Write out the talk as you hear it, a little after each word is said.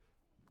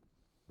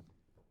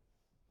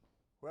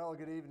Well,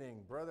 good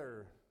evening.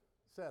 Brother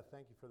Seth,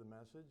 thank you for the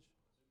message.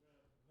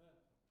 Amen.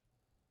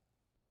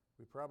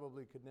 We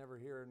probably could never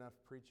hear enough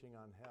preaching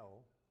on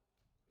hell.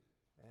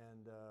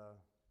 And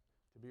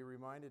to be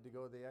reminded to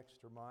go the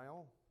extra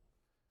mile,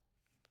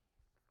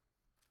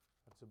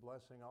 that's a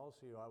blessing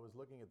also. I was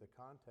looking at the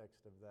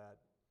context of that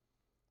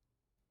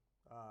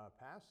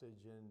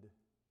passage, and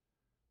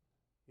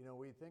you know,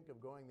 we think of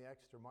going the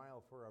extra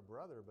mile for our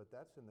brother, but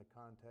that's in the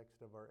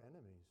context of our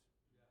enemies.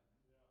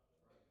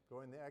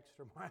 Going the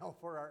extra mile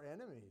for our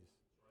enemies.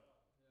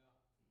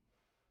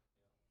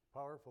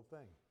 Powerful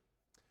thing.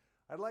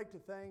 I'd like to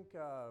thank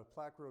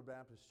Plaque Road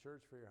Baptist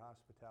Church for your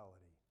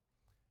hospitality.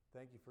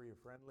 Thank you for your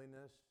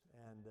friendliness.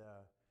 And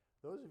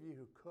those of you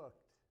who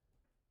cooked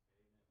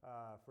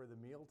for the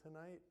meal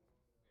tonight,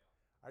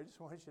 I just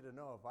want you to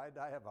know, if I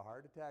die of a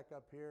heart attack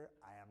up here,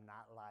 I am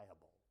not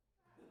liable.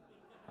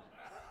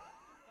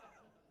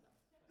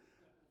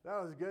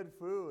 That was good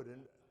food,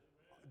 and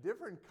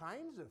different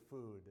kinds of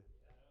food.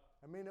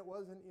 I mean, it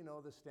wasn't, you know,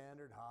 the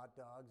standard hot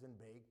dogs and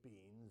baked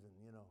beans and,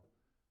 you know,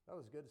 that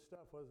was good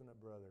stuff, wasn't it,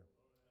 brother?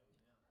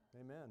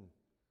 Amen. Amen.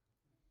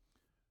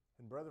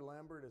 And Brother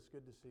Lambert, it's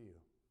good to see you.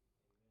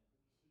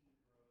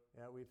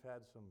 Yeah, we've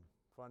had some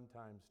fun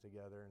times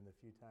together in the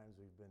few times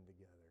we've been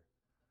together.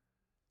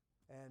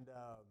 And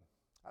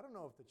I don't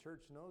know if the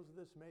church knows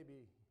this.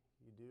 Maybe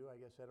you do. I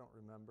guess I don't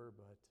remember,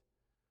 but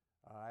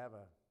I have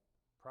a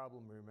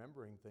problem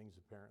remembering things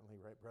apparently,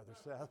 right, Brother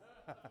Seth?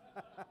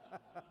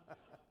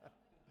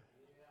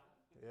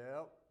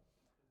 Yep.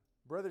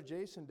 Brother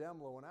Jason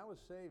Demlow, when I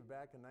was saved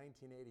back in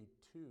 1982,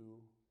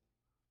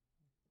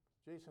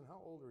 Jason,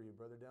 how old were you,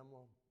 Brother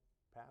Demlow?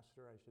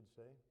 Pastor, I should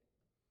say.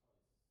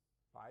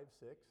 5,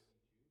 6?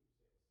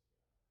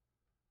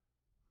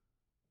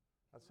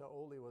 That's how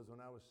old he was when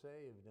I was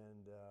saved.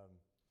 And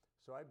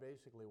so I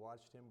basically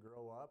watched him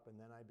grow up, and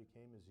then I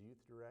became his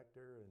youth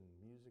director and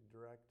music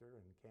director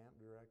and camp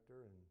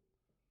director.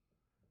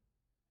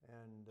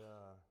 And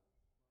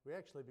we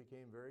actually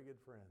became very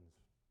good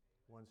friends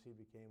once he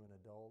became an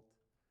adult.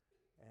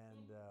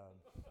 And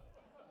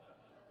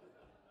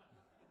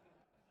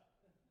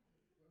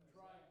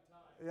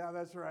yeah,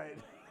 that's right.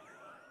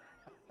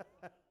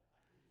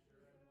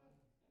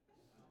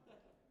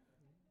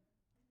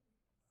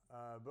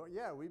 But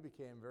yeah, we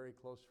became very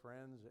close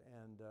friends,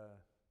 and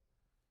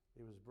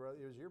it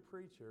was your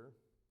preacher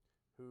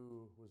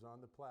who was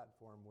on the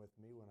platform with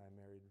me when I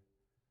married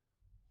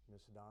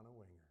Miss Donna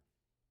Winger.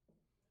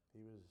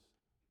 He was,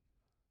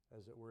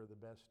 as it were, the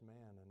best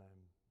man, and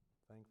I'm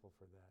thankful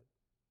for that.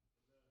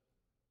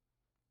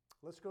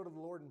 Let's go to the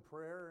Lord in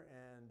prayer,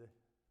 and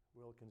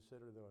we'll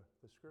consider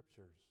the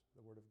scriptures,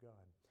 the Word of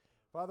God.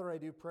 Father, I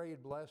do pray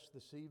you'd bless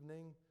this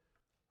evening.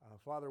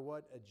 Father,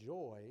 what a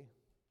joy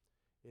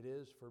it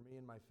is for me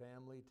and my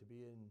family to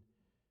be in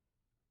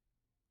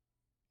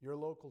your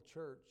local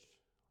church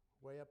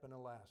way up in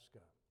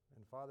Alaska.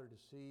 And Father, to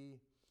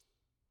see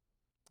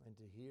and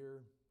to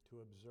hear,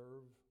 to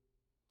observe.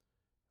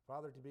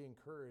 Father, to be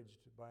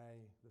encouraged by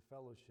the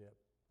fellowship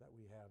that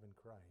we have in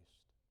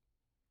Christ.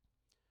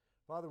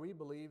 Father, we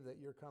believe that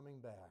you're coming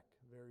back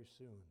very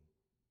soon,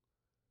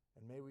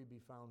 and may we be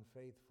found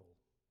faithful.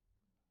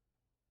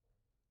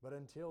 But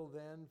until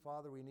then,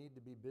 Father, we need to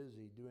be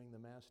busy doing the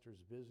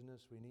Master's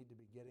business. We need to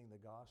be getting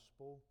the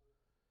gospel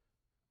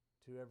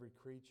to every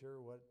creature.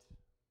 What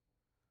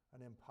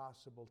an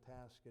impossible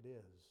task it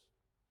is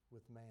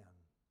with man.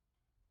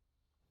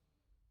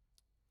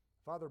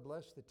 Father,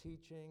 bless the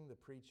teaching, the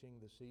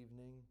preaching this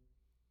evening.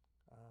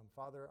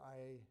 Father,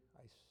 I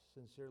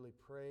sincerely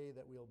pray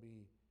that we'll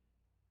be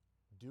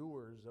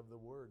doers of the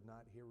word,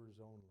 not hearers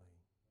only.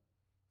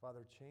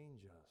 Father,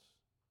 change us.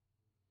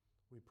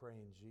 We pray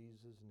in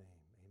Jesus'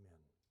 name.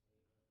 Amen.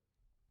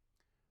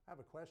 I have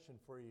a question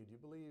for you. Do you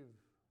believe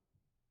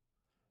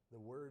the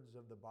words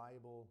of the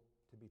Bible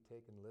to be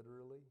taken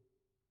literally?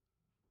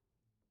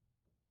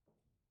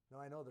 Now,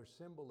 I know there's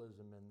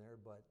symbolism in there,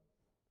 but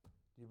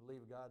do you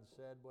believe God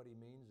said what he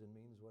means and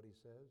means what he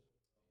says?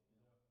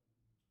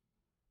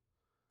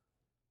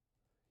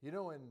 You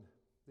know, in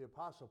the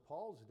Apostle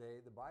Paul's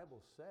day, the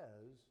Bible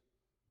says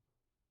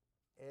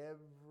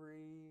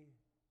every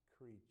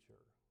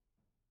creature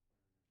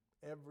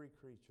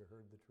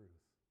heard the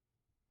truth.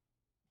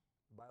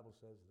 The Bible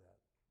says that.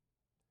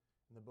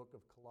 In the book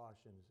of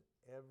Colossians,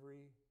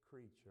 every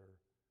creature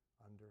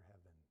under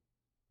heaven.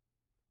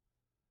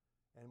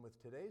 And with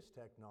today's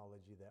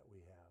technology that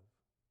we have,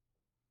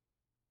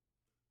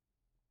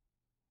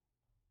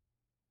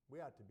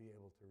 we ought to be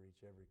able to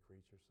reach every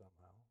creature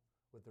somehow.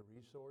 With the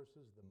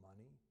resources, the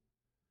money.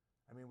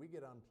 I mean, we get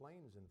on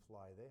planes and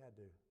fly. They had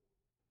to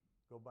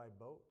go by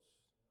boats,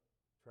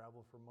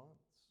 travel for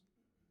months.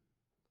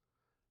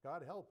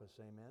 God help us,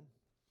 amen.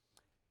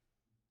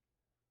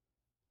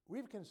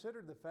 We've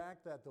considered the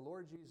fact that the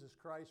Lord Jesus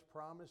Christ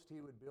promised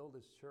he would build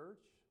his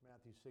church,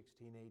 Matthew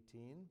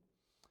 16:18,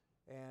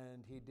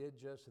 and he did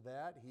just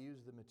that. He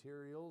used the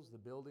materials, the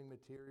building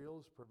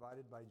materials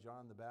provided by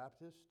John the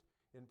Baptist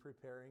in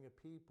preparing a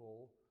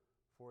people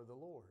for the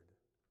Lord.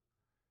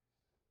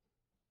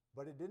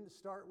 But it didn't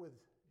start with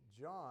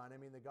John, I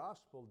mean, the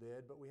gospel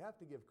did, but we have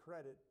to give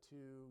credit to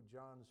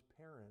John's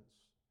parents.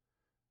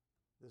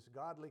 This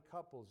godly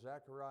couple,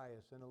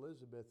 Zacharias and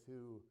Elizabeth,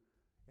 who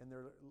in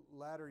their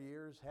latter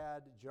years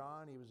had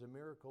John. He was a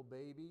miracle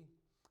baby,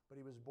 but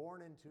he was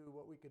born into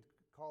what we could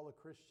call a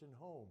Christian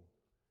home.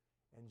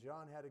 And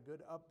John had a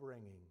good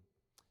upbringing.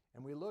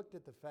 And we looked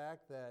at the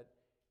fact that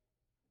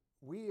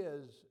we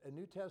as a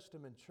New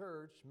Testament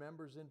church,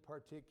 members in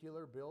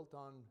particular, built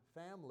on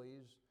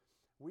families,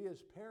 we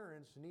as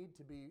parents need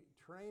to be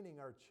training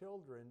our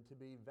children to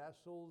be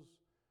vessels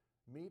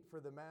meet for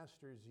the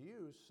Master's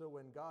use, so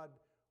when God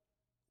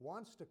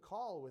wants to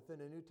call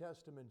within a New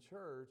Testament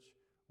church,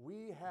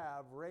 we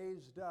have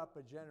raised up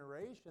a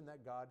generation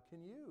that God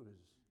can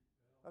use.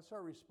 That's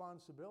our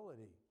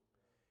responsibility.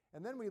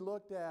 And then we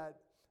looked at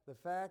the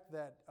fact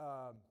that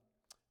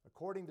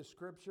according to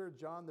Scripture,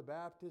 John the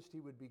Baptist, he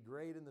would be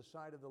great in the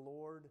sight of the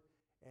Lord,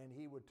 and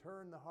he would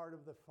turn the heart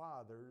of the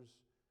fathers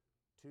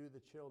to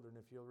the children,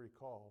 if you'll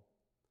recall.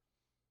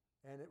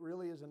 And it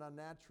really is an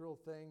unnatural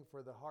thing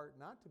for the heart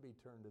not to be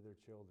turned to their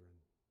children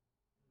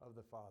of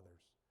the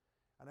fathers.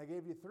 And I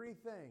gave you three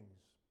things,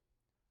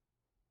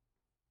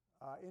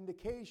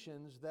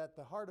 indications that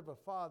the heart of a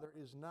father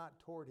is not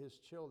toward his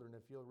children,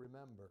 if you'll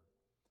remember.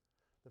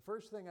 The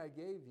first thing I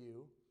gave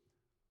you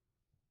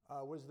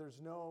was there's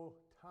no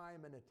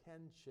time and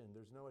attention.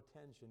 There's no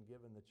attention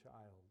given the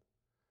child.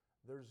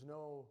 There's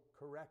no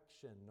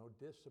correction, no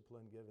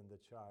discipline given the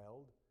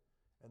child.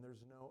 And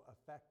there's no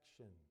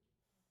affection.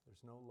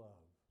 There's no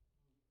love.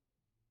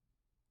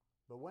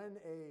 But when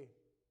a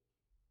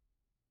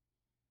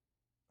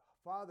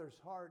father's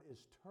heart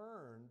is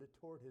turned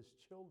toward his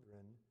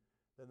children,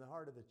 then the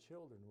heart of the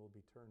children will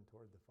be turned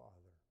toward the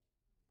father.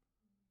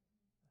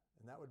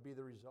 And that would be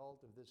the result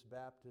of this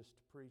Baptist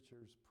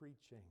preacher's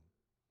preaching.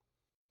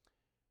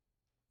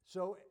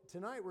 So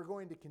tonight we're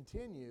going to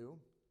continue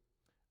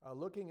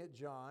looking at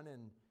John.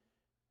 And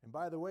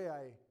by the way,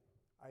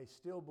 I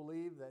still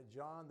believe that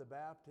John the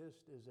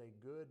Baptist is a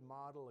good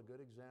model, a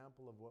good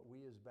example of what we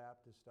as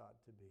Baptists ought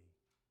to be.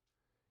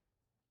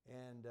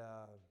 And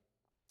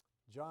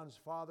John's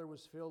father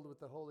was filled with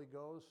the Holy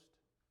Ghost.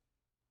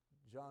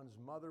 John's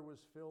mother was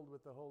filled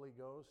with the Holy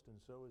Ghost, and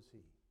so is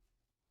he.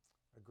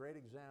 A great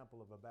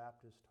example of a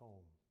Baptist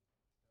home,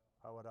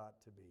 how it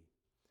ought to be.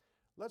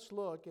 Let's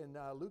look in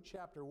Luke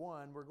chapter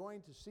 1. We're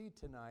going to see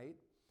tonight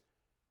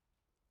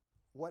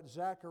what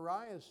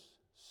Zacharias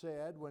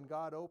said when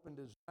God opened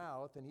his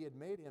mouth, and he had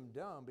made him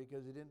dumb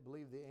because he didn't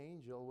believe the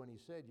angel when he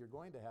said, "You're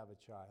going to have a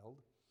child."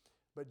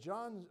 But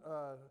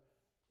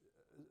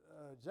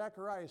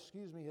Zacharias,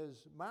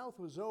 his mouth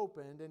was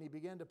opened, and he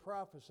began to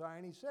prophesy,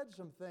 and he said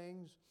some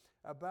things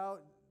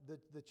about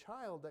the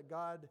child that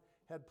God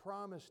had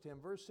promised him.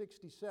 Verse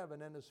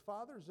 67, and his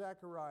father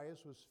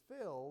Zacharias was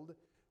filled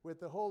with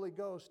the Holy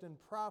Ghost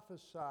and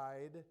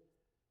prophesied,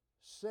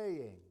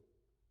 saying,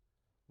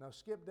 now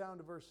skip down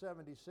to verse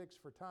 76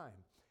 for time.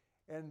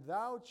 And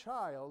thou,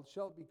 child,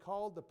 shalt be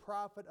called the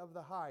prophet of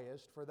the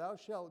highest, for thou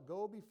shalt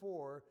go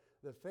before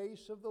the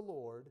face of the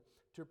Lord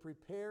to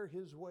prepare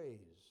his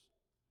ways.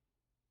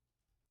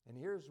 And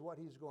here's what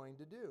he's going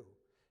to do: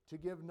 to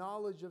give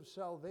knowledge of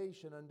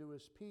salvation unto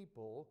his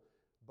people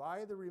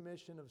by the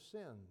remission of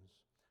sins,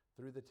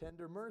 through the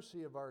tender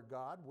mercy of our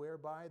God,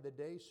 whereby the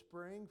day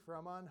spring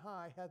from on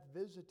high hath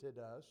visited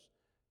us,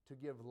 to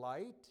give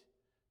light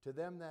to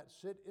them that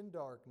sit in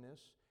darkness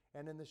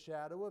and in the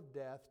shadow of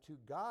death, to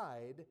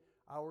guide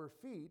our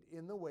feet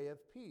in the way of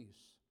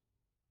peace.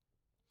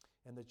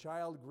 And the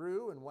child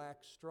grew and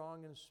waxed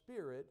strong in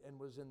spirit, and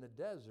was in the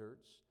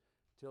deserts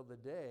till the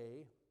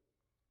day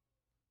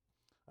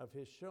of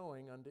his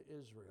showing unto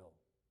Israel.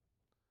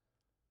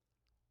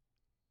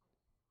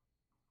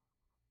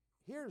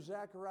 Here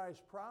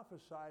Zacharias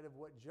prophesied of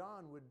what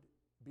John would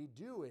be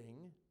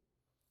doing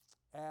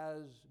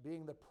as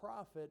being the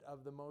prophet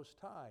of the Most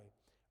High.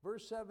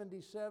 Verse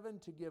 77,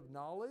 to give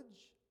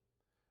knowledge.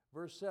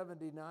 Verse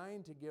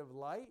 79, to give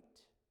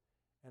light.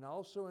 And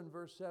also in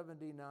verse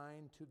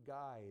 79, to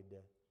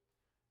guide.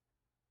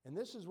 And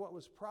this is what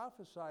was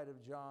prophesied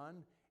of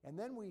John. And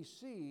then we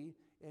see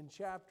in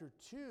chapter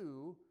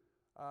 2,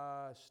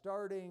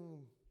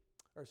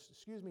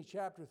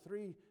 chapter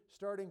 3,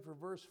 starting for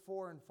verse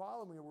 4 and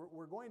following,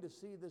 we're going to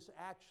see this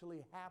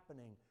actually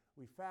happening.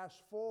 We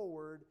fast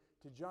forward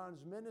to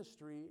John's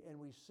ministry, and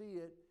we see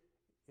it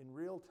in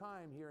real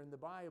time here in the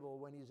Bible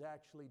when he's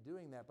actually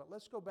doing that. But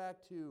let's go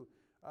back to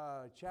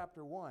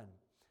chapter 1.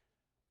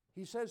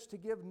 He says to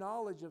give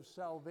knowledge of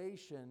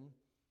salvation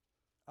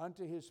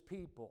unto his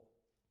people.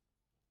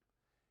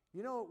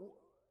 You know,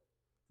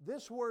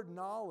 this word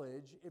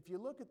knowledge, if you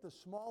look at the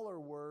smaller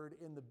word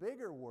in the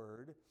bigger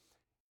word,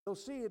 you'll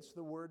see it's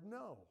the word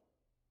know.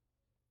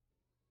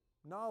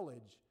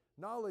 Knowledge.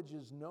 Knowledge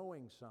is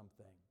knowing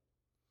something.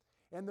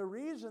 And the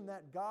reason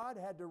that God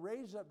had to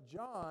raise up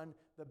John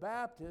the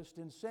Baptist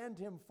and send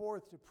him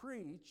forth to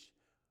preach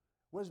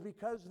was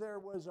because there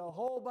was a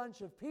whole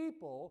bunch of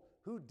people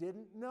who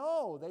didn't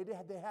know. They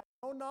had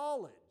no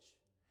knowledge.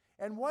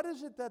 And what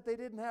is it that they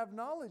didn't have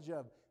knowledge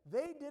of?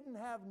 They didn't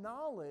have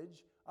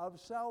knowledge of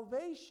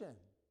salvation.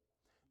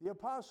 The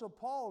Apostle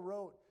Paul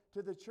wrote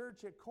to the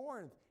church at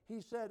Corinth,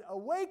 he said,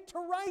 "Awake to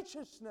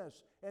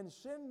righteousness and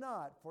sin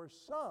not, for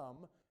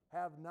some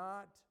have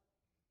not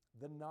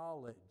the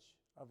knowledge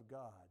of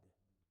God."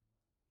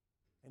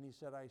 And he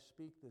said, "I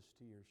speak this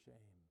to your shame."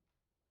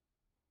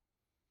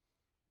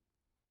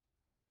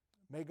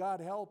 May God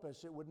help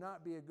us. It would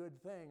not be a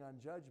good thing on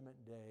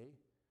Judgment Day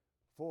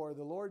for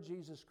the Lord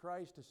Jesus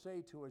Christ to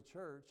say to a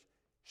church,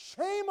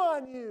 "Shame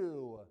on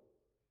you!"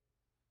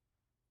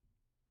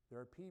 There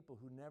are people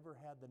who never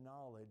had the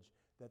knowledge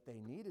that they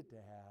needed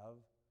to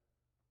have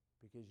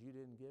because you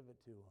didn't give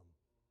it to them.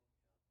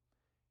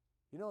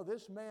 You know,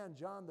 this man,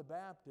 John the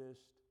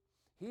Baptist,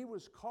 he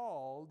was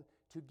called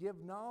to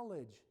give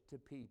knowledge to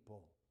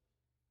people.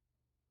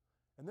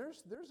 And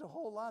there's a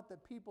whole lot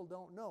that people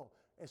don't know.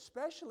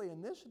 Especially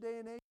in this day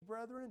and age,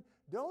 brethren,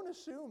 don't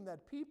assume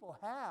that people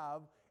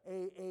have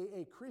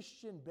a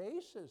Christian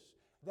basis,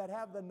 that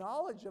have the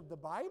knowledge of the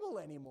Bible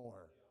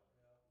anymore.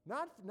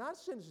 Not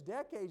since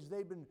decades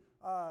they've been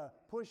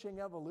pushing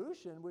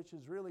evolution, which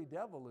is really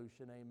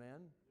devolution,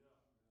 amen?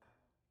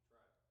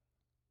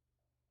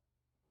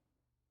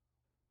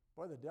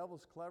 Boy, the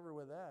devil's clever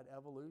with that,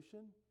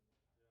 evolution.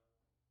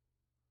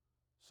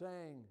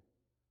 Saying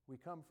we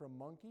come from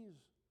monkeys.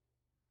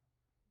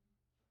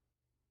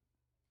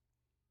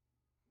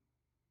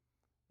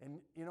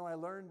 And, you know, I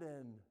learned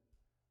in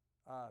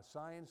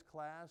science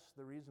class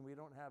the reason we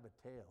don't have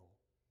a tail.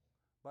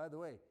 By the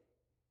way,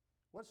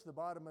 what's the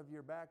bottom of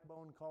your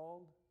backbone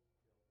called?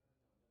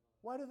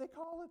 Why do they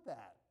call it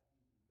that?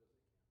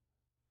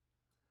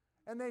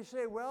 And they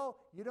say, well,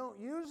 you don't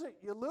use it,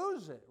 you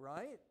lose it,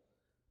 right?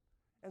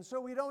 And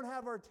so we don't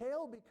have our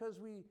tail because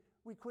we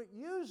quit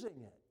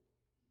using it.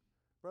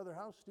 Brother,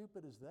 how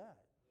stupid is that?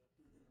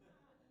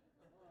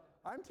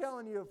 I'm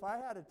telling you, if I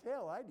had a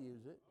tail, I'd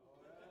use it.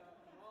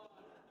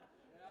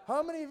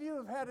 How many of you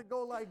have had to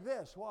go like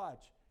this?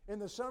 Watch. In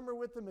the summer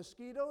with the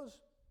mosquitoes?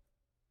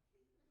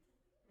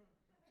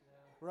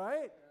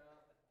 Right?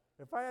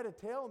 If I had a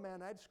tail,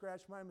 man, I'd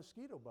scratch my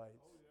mosquito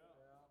bites.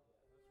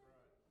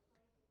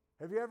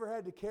 Have you ever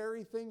had to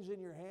carry things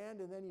in your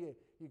hand and then you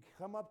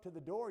come up to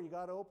the door, you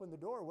got to open the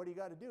door. What do you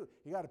got to do?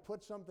 You got to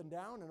put something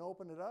down and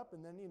open it up,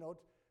 and then,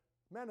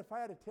 man, if I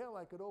had a tail,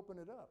 I could open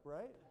it up,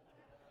 right?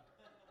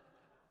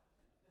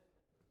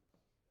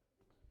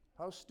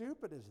 How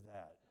stupid is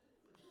that?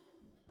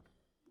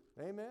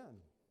 Amen.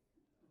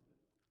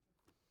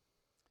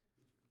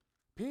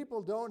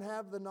 People don't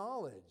have the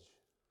knowledge.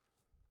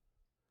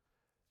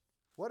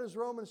 What is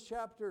Romans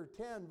chapter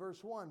 10,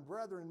 verse 1?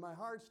 Brethren, my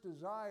heart's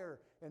desire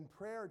and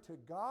prayer to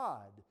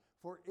God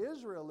for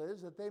Israel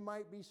is that they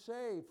might be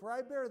saved. For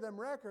I bear them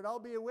record, I'll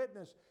be a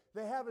witness.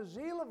 They have a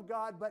zeal of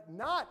God, but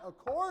not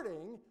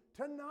according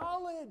to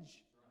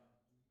knowledge.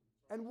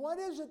 And what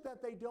is it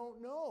that they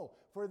don't know?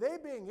 For they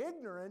being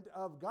ignorant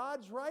of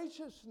God's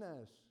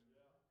righteousness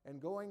and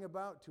going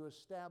about to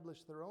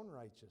establish their own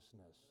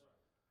righteousness.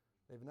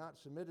 They've not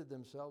submitted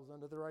themselves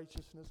unto the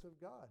righteousness of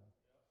God.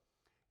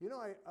 You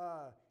know,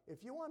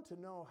 if you want to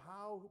know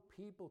how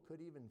people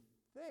could even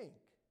think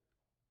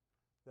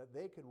that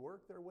they could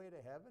work their way to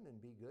heaven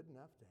and be good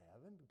enough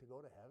to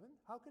go to heaven,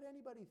 how could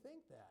anybody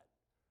think that?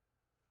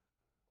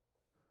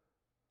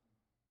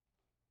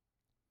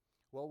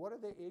 Well, what are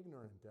they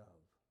ignorant of?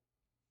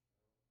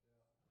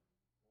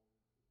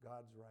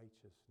 God's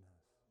righteousness.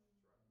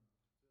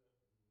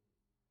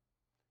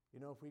 You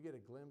know, if we get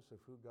a glimpse of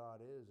who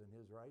God is and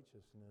His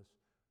righteousness,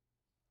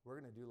 we're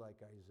going to do like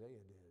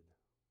Isaiah did.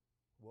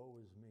 Woe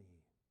is me,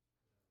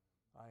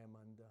 I am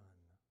undone,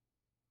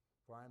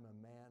 for I am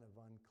a man of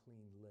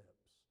unclean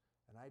lips,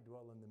 and I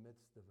dwell in the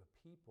midst of a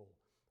people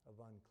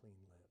of unclean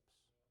lips.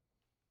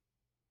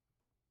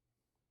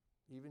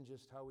 Even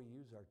just how we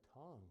use our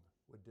tongue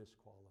would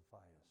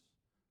disqualify us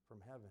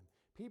from heaven.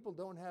 People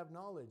don't have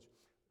knowledge.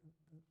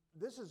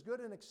 This is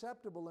good and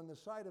acceptable in the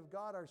sight of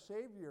God our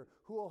Savior,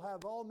 who will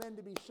have all men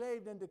to be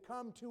saved and to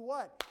come to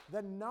what?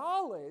 The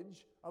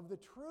knowledge of the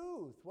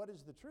truth. What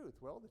is the truth?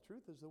 Well, the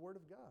truth is the Word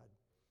of God.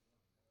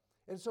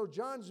 And so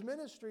John's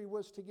ministry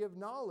was to give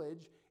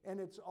knowledge, and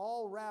it's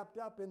all wrapped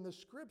up in the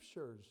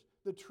Scriptures,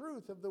 the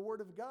truth of the Word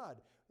of God.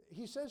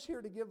 He says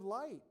here to give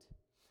light.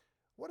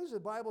 What does the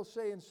Bible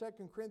say in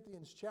 2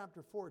 Corinthians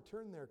chapter 4?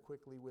 Turn there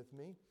quickly with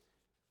me.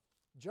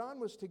 John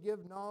was to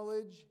give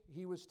knowledge.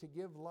 He was to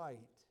give light.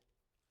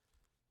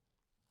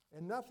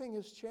 And nothing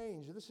has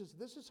changed. This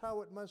is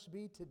how it must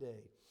be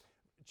today.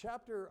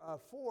 Chapter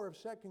 4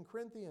 of 2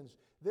 Corinthians.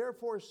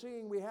 Therefore,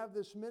 seeing we have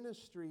this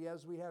ministry,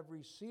 as we have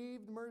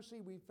received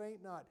mercy, we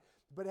faint not,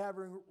 but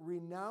having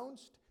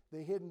renounced the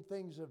hidden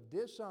things of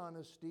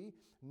dishonesty,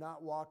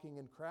 not walking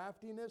in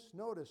craftiness,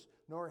 notice,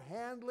 nor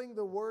handling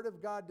the word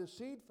of God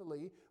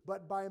deceitfully,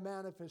 but by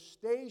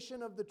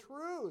manifestation of the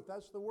truth,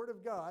 that's the word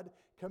of God,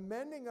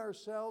 commending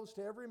ourselves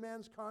to every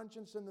man's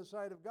conscience in the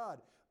sight of God.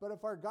 But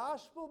if our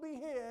gospel be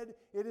hid,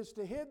 it is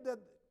hid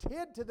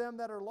to them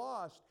that are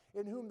lost,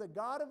 in whom the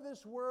God of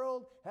this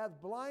world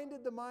hath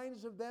blinded the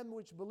minds of them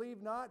which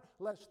believe not,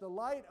 lest the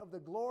light of the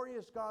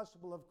glorious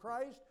gospel of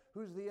Christ,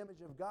 who's the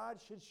image of God,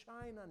 should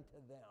shine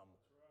unto them.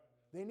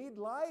 They need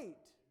light.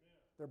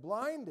 They're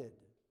blinded.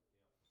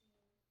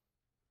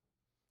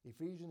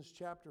 Ephesians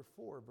chapter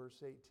 4,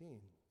 verse 18.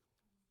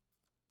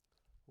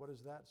 What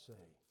does that say?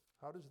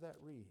 How does that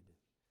read?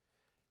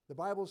 The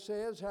Bible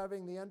says,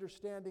 having the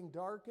understanding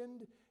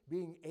darkened,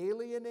 being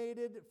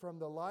alienated from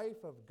the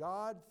life of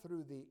God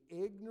through the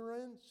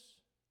ignorance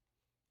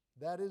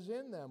that is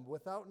in them,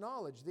 without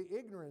knowledge, the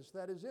ignorance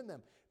that is in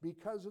them,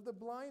 because of the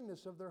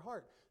blindness of their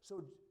heart.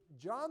 So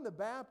John the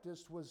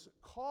Baptist was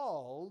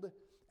called,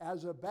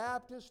 as a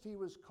Baptist, he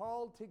was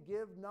called to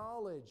give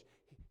knowledge.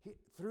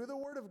 Through the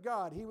Word of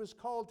God, he was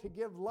called to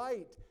give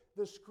light.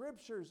 The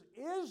Scriptures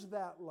is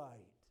that light,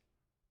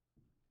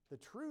 the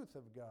truth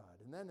of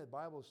God. And then the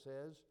Bible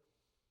says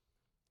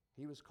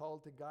he was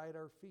called to guide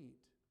our feet.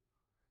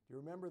 Do you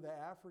remember the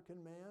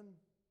African man,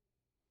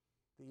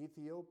 the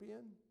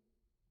Ethiopian?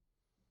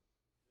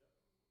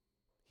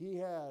 He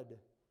had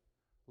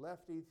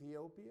left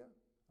Ethiopia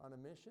on a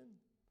mission,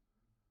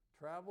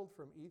 traveled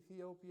from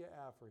Ethiopia,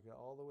 Africa,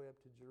 all the way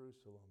up to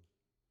Jerusalem.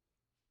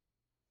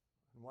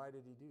 And why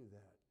did he do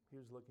that? He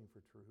was looking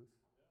for truth,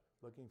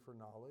 looking for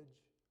knowledge.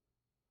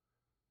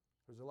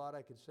 There's a lot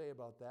I could say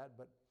about that,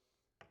 but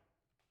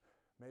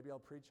maybe I'll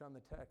preach on the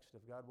text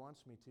if God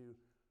wants me to.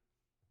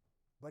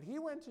 But he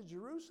went to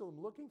Jerusalem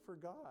looking for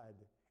God.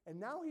 And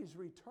now he's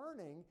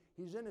returning.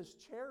 He's in his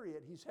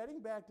chariot. He's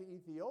heading back to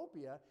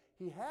Ethiopia.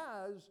 He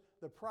has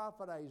the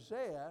prophet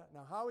Isaiah.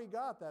 Now, how he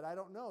got that, I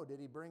don't know. Did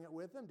he bring it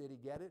with him? Did he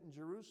get it in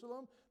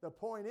Jerusalem? The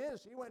point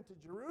is, he went to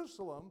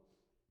Jerusalem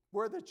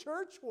where the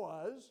church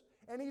was,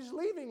 and he's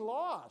leaving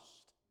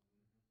lost.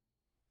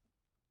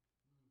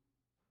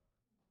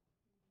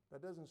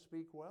 That doesn't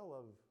speak well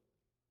of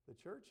the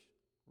church,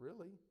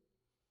 really.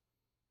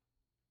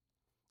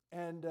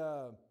 And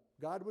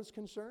God was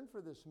concerned for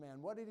this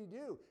man. What did he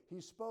do? He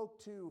spoke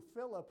to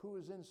Philip, who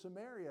was in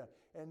Samaria.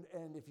 And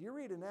if you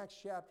read in Acts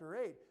chapter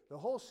 8, the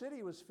whole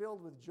city was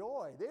filled with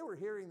joy. They were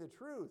hearing the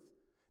truth.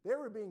 They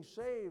were being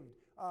saved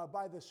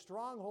by the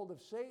stronghold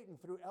of Satan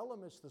through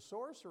Elymas the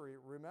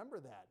sorcerer. Remember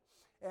that.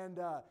 And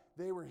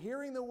they were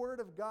hearing the word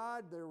of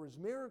God. There was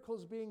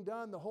miracles being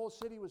done. The whole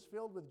city was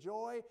filled with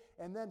joy.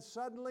 And then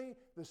suddenly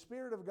the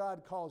Spirit of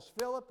God calls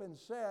Philip and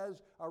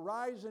says,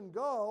 arise and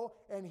go.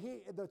 And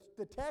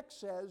the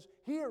text says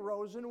he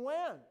arose and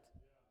went.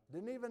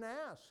 Didn't even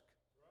ask.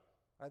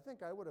 I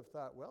think I would have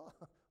thought, well,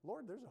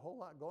 Lord, there's a whole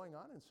lot going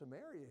on in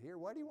Samaria here.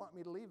 Why do you want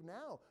me to leave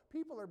now?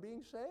 People are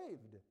being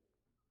saved.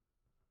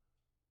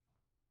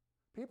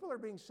 People are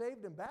being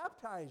saved and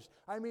baptized.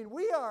 I mean,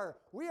 we are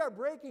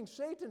breaking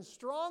Satan's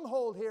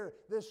stronghold here,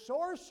 this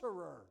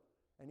sorcerer.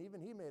 And even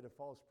he made a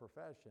false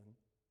profession.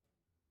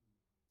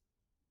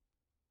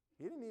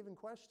 He didn't even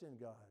question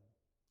God.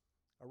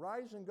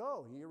 Arise and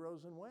go. He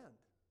arose and went.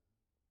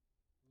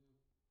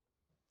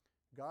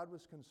 God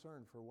was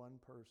concerned for one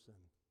person.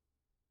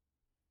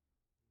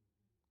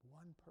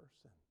 One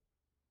person.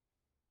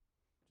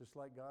 Just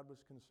like God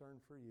was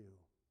concerned for you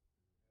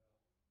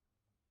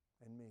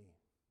and me.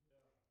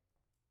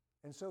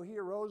 And so he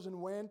arose and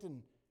went,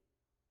 and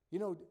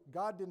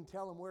God didn't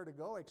tell him where to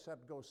go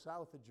except go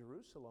south of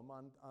Jerusalem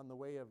on the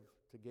way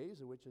to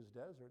Gaza, which is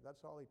desert.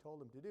 That's all he told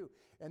him to do.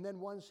 And then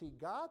once he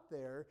got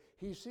there,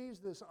 he sees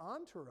this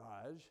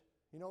entourage.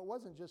 It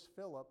wasn't just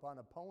Philip on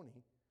a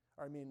pony.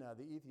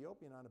 The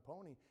Ethiopian on a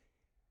pony.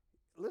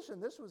 Listen,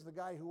 this was the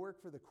guy who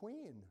worked for the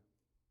queen.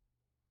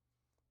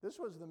 This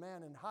was the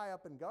man high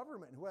up in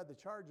government who had the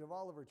charge of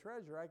all of her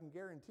treasure. I can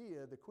guarantee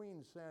you the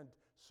queen sent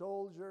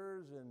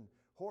soldiers and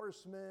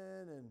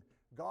horsemen and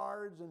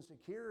guards and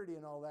security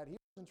and all that. He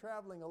wasn't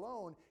traveling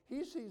alone.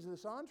 He sees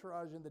this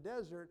entourage in the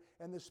desert,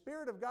 and the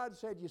Spirit of God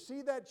said, you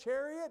see that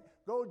chariot?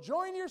 Go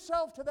join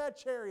yourself to that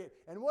chariot.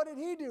 And what did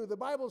he do? The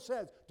Bible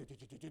says,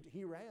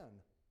 he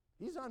ran.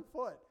 He's on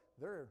foot.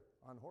 They're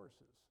on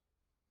horses.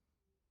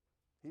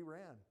 He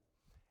ran.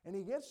 And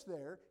he gets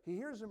there. He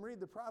hears him read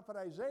the prophet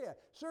Isaiah.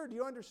 Sir, do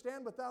you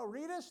understand what thou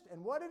readest?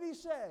 And what did he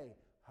say?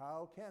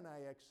 How can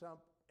I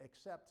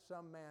except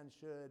some man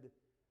should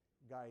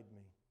guide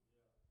me?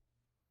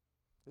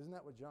 Isn't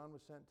that what John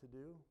was sent to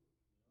do?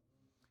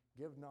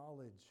 Give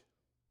knowledge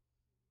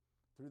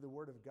through the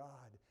Word of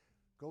God.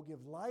 Go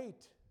give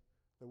light,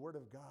 the Word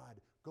of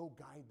God. Go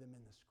guide them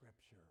in the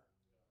Scripture.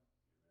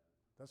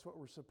 That's what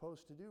we're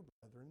supposed to do,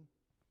 brethren.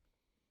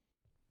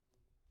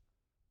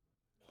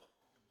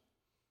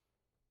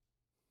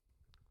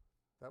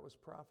 That was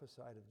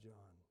prophesied of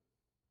John.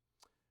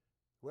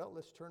 Well,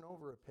 let's turn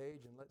over a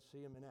page and let's see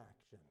him in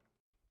action.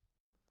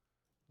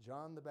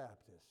 John the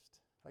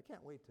Baptist. I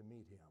can't wait to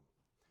meet him.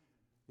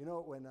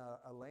 When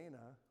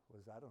Elena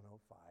was,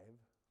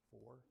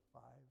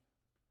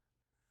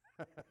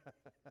 5.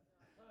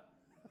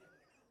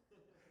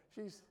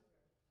 She's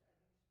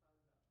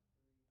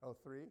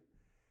 3.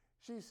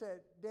 She said,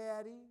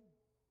 Daddy,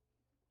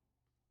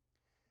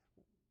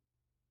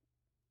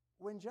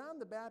 when John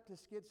the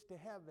Baptist gets to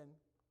heaven,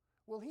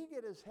 will he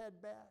get his head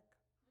back?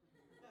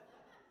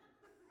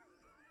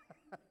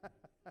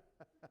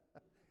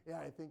 Yeah,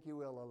 I think you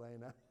will,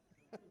 Elena.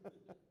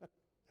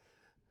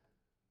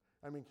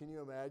 Can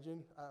you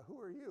imagine? Who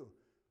are you?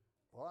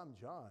 Well, I'm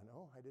John.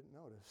 Oh, I didn't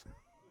notice.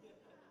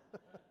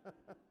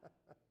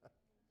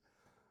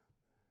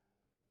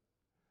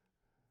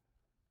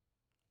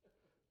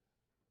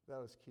 That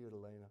was cute,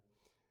 Elena.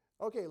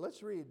 Okay,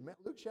 let's read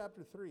Luke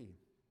chapter 3.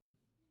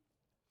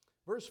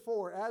 Verse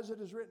 4, as it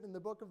is written in the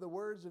book of the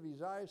words of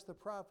Isaiah the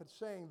prophet,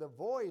 saying, the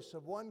voice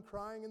of one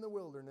crying in the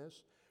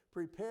wilderness,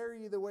 prepare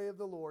ye the way of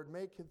the Lord,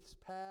 make his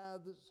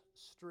paths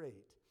straight.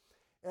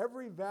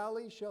 Every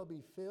valley shall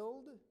be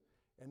filled,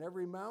 and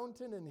every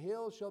mountain and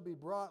hill shall be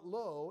brought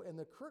low, and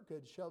the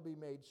crooked shall be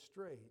made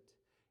straight,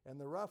 and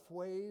the rough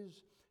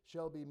ways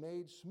shall be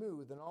made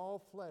smooth, and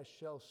all flesh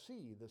shall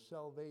see the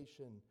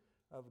salvation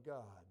of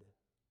God.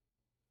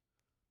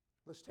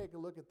 Let's take a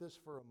look at this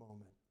for a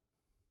moment.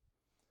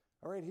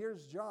 All right,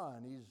 here's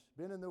John. He's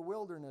been in the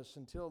wilderness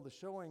until the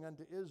showing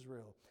unto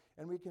Israel.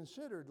 And we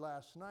considered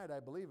last night, I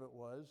believe it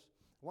was,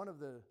 one of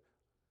the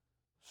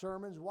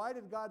sermons, why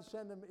did God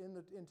send him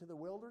into the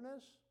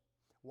wilderness?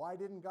 Why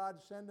didn't God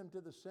send him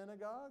to the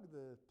synagogue,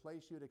 the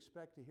place you'd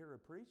expect to hear a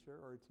preacher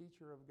or a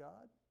teacher of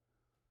God?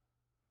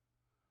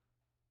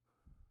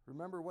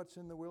 Remember what's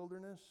in the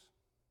wilderness?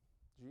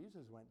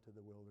 Jesus went to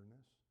the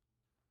wilderness.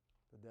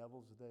 The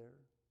devil's there.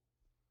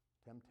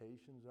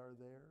 Temptations are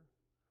there.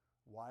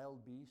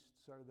 Wild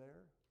beasts are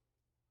there.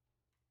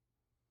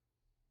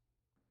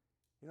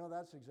 You know,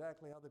 that's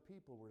exactly how the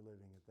people were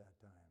living at that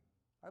time.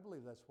 I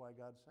believe that's why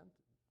God sent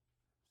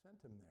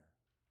him there.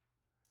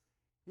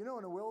 You know,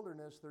 in a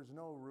wilderness, there's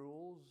no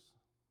rules,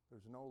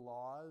 there's no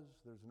laws,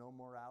 there's no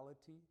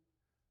morality.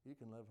 You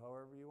can live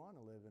however you want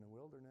to live in a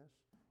wilderness.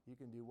 You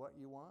can do what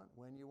you want,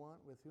 when you want,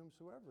 with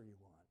whomsoever you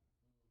want.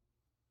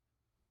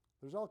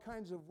 There's all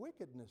kinds of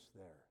wickedness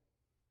there.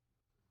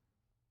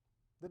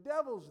 The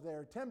devil's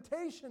there.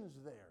 Temptation's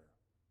there.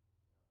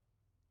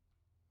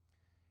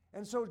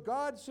 And so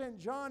God sent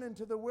John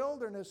into the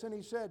wilderness and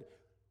he said,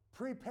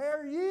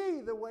 prepare ye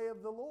the way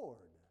of the Lord.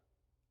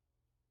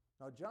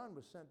 Now John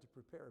was sent to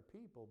prepare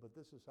people, but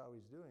this is how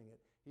he's doing it.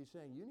 He's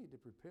saying, you need to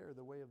prepare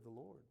the way of the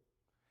Lord.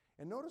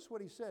 And notice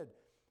what he said,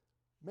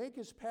 make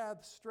his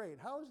path straight.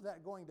 How is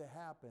that going to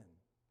happen?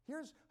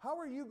 How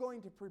are you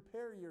going to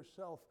prepare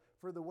yourself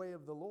for the way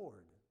of the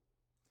Lord?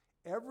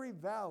 Every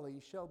valley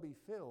shall be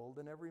filled,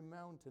 and every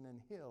mountain and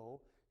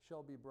hill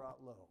shall be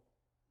brought low.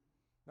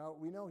 Now,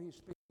 we know he's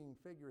speaking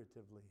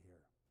figuratively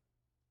here.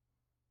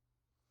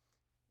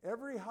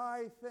 Every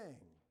high thing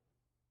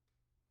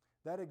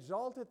that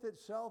exalteth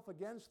itself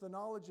against the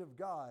knowledge of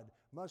God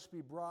must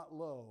be brought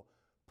low.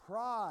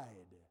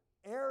 Pride,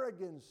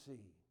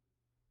 arrogancy,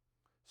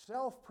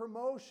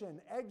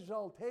 self-promotion,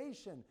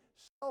 exaltation,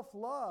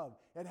 self-love,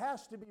 it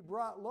has to be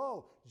brought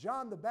low.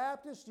 John the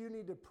Baptist, you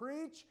need to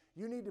preach.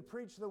 You need to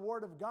preach the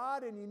Word of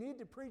God, and you need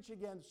to preach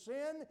against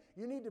sin.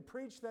 You need to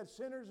preach that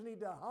sinners need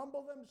to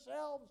humble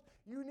themselves.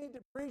 You need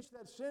to preach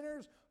that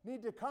sinners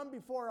need to come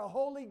before a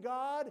holy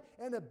God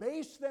and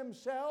abase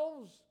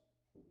themselves.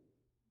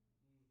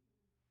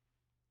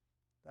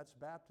 That's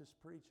Baptist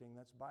preaching.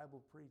 That's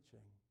Bible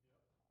preaching.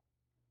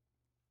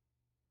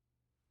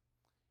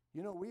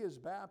 You know, we as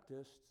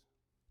Baptists,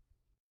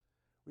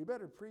 we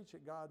better preach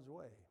it God's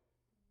way.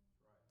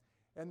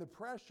 And the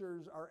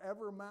pressures are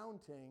ever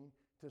mounting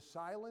to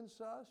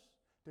silence us,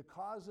 to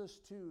cause us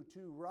to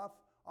rough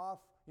off,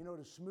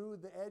 to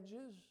smooth the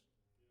edges.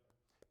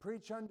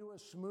 Preach unto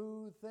us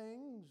smooth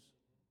things.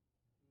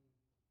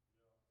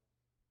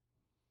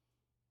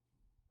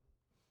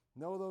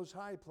 No, those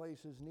high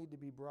places need to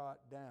be brought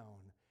down.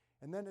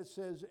 And then it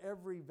says,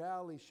 every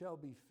valley shall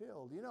be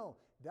filled. You know,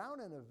 down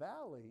in a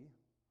valley,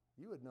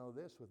 you would know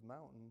this with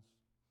mountains.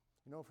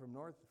 You know, from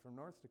North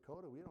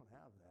Dakota, we don't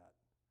have that.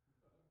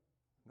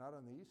 Not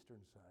on the eastern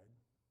side.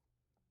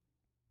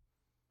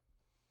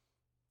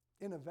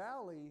 In a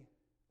valley,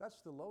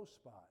 that's the low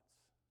spots.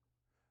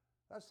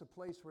 That's the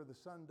place where the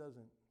sun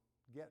doesn't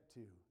get to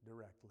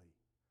directly,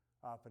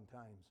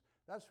 oftentimes.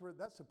 That's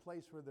the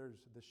place where there's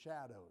the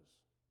shadows.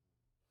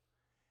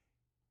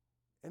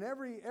 And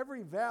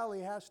every valley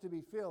has to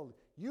be filled.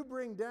 You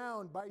bring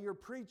down by your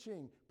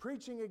preaching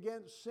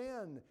against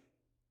sin,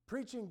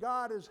 preaching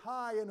God is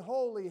high and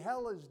holy,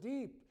 hell is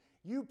deep.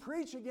 You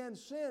preach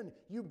against sin.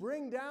 You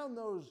bring down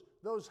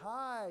those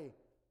high,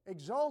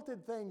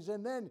 exalted things,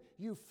 and then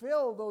you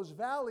fill those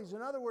valleys.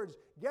 In other words,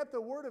 get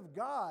the Word of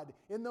God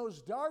in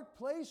those dark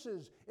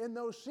places, in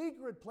those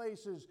secret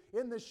places,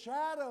 in the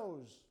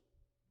shadows.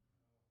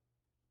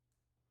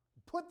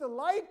 Put the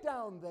light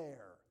down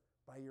there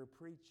by your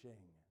preaching.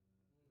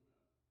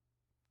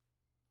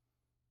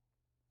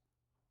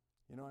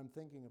 You know, I'm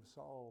thinking of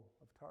Saul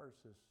of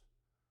Tarsus,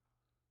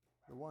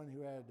 the one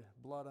who had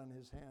blood on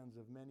his hands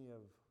of many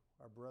of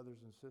our brothers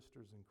and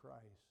sisters in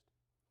Christ.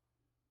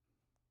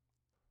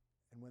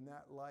 And when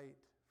that light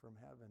from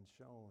heaven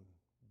shone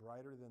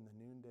brighter than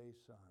the noonday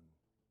sun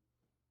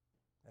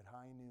at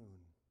high noon,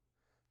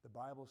 the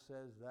Bible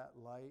says that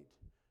light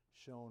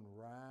shone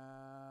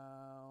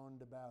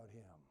round about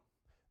him.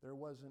 There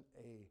wasn't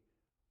a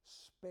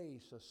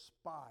space, a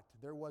spot,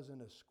 there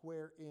wasn't a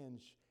square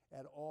inch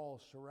at all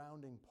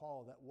surrounding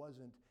Paul that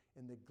wasn't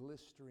in the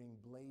glistering,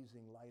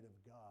 blazing light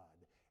of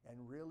God. And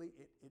really,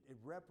 it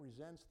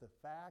represents the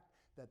fact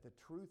that the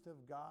truth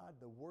of God,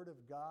 the Word of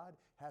God,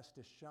 has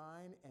to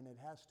shine, and it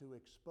has to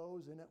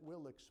expose, and it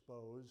will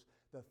expose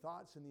the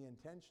thoughts and the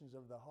intentions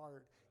of the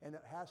heart. And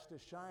it has to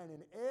shine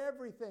in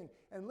everything.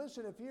 And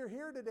listen, if you're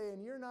here today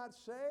and you're not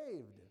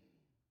saved,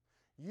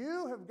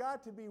 you have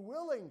got to be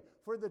willing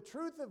for the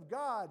truth of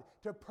God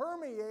to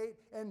permeate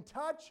and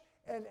touch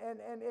and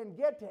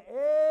get to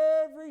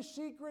every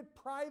secret,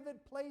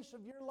 private place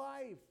of your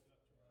life.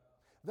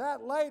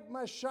 That light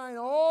must shine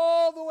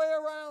all the way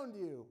around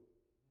you.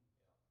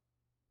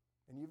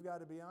 And you've got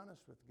to be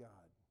honest with God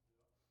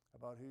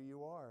about who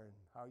you are and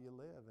how you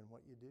live and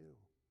what you do.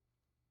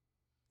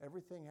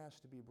 Everything has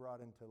to be brought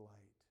into light.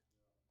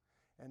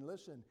 And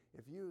listen,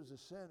 if you as a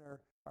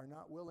sinner are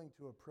not willing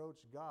to approach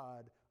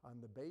God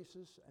on the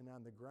basis and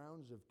on the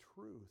grounds of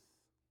truth,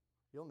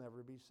 you'll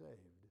never be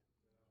saved.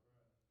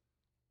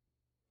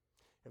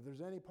 If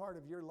there's any part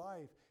of your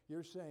life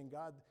you're saying,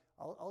 God,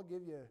 I'll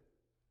give you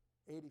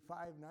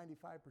 85,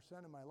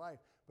 95% of my life,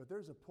 but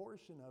there's a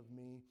portion of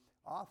me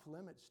off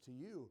limits to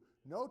you.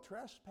 No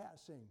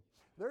trespassing.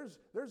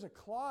 There's a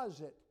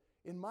closet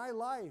in my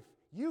life.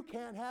 You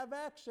can't have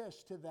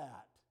access to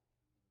that.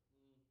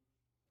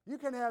 You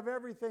can have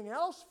everything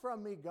else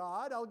from me,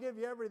 God. I'll give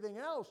you everything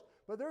else.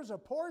 But there's a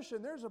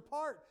portion, there's a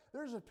part,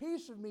 there's a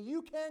piece of me.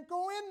 You can't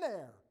go in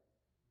there.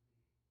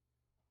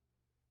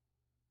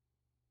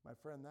 My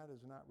friend, that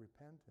is not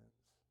repentance.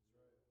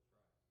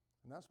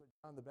 And that's what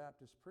John the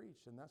Baptist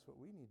preached, and that's what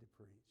we need to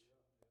preach.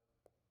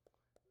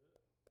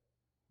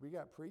 We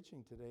got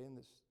preaching today, and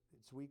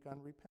it's week on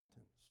repentance.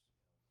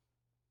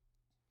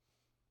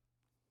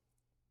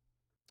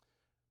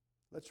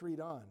 Let's read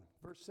on.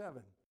 Verse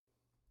 7.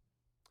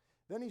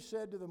 Then he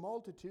said to the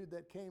multitude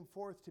that came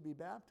forth to be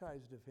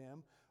baptized of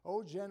him,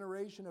 O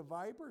generation of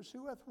vipers,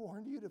 who hath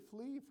warned you to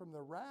flee from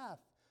the wrath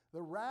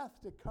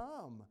to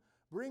come?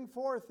 Bring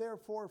forth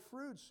therefore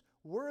fruits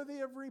worthy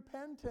of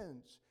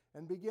repentance,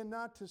 and begin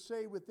not to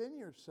say within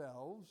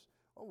yourselves,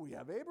 Oh, we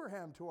have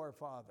Abraham to our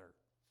father.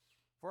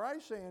 For I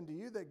say unto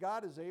you that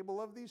God is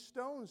able of these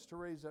stones to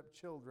raise up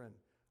children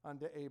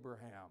unto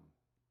Abraham.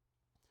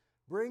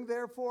 Bring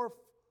therefore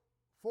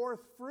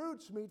forth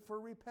fruits meet for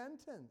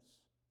repentance.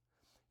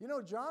 You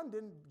know, John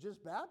didn't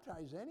just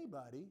baptize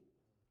anybody.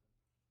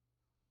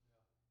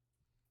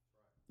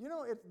 You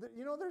know,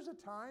 there's a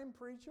time,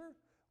 preacher.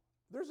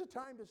 There's a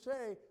time to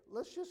say,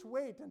 let's just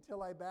wait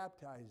until I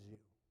baptize you.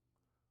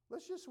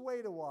 Let's just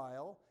wait a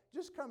while.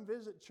 Just come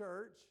visit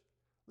church.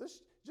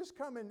 Let's just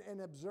come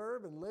and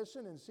observe and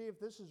listen and see if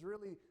this is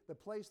really the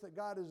place that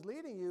God is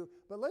leading you.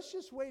 But let's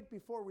just wait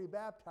before we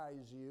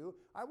baptize you.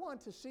 I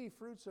want to see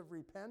fruits of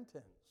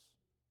repentance.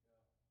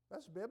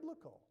 That's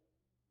biblical.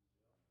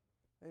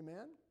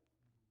 Amen?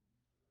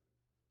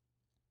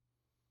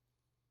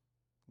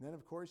 And then,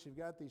 of course, you've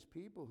got these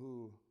people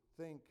who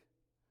think,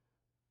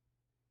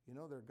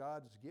 they're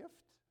God's gift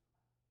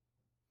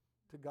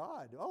to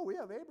God. Oh, we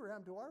have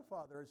Abraham to our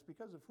father. It's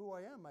because of who I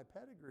am, my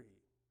pedigree.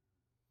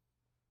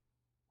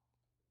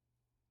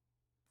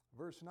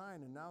 Verse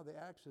 9, and now the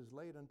axe is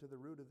laid unto the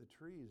root of the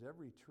trees.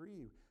 Every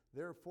tree,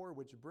 therefore,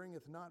 which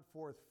bringeth not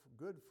forth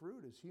good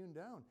fruit is hewn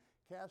down,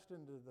 cast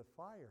into the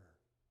fire.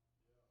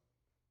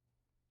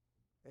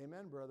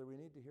 Amen, brother. We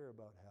need to hear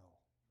about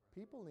hell.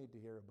 People need to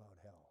hear about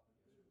hell.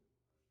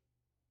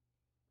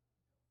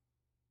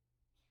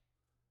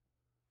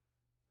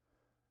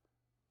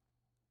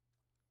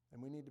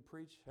 And we need to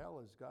preach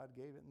hell as God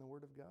gave it in the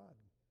Word of God.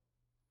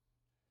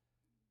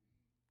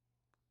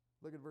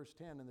 Look at verse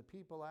 10. And the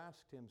people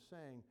asked him,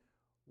 saying,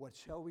 What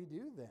shall we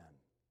do then?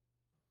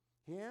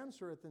 He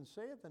answereth and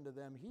saith unto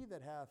them, He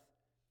that hath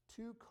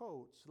 2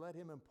 coats, let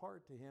him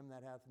impart to him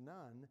that hath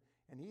none,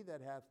 and he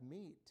that hath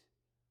meat,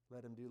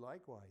 let him do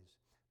likewise.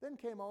 Then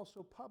came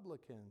also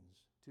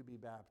publicans to be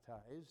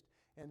baptized,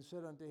 and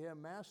said unto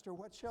him, Master,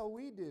 what shall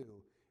we do?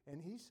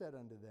 And he said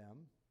unto them,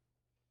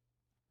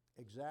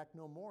 Exact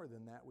no more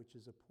than that which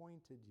is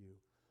appointed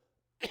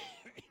you.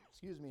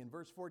 Excuse me, in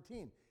verse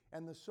 14.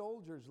 And the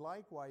soldiers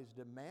likewise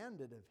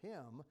demanded of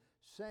him,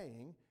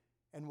 saying,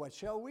 And what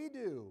shall we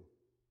do?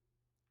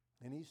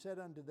 And he said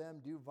unto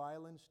them, Do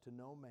violence to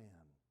no man,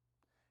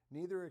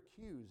 neither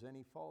accuse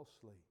any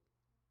falsely,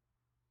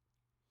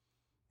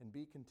 and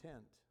be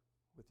content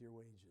with your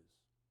wages.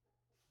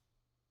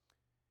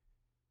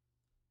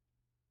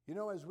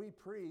 As we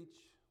preach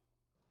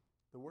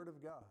the Word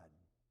of God,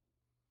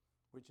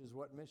 which is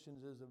what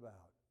missions is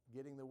about,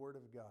 getting the Word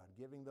of God,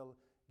 getting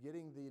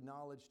the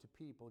knowledge to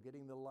people,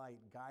 getting the light,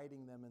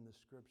 guiding them in the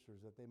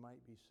Scriptures that they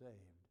might be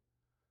saved,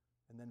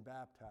 and then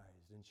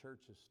baptized, and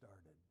churches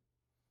started.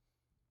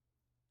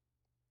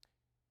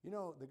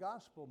 The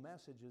gospel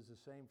message is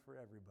the same for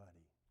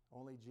everybody.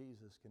 Only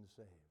Jesus can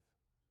save.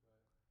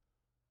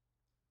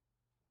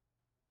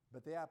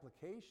 But the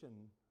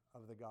application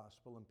of the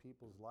gospel in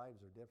people's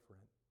lives are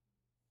different.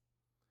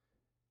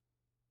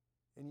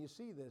 And you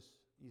see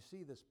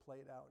this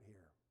played out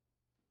here.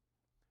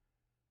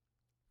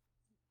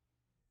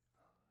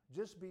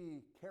 Just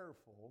be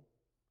careful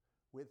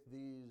with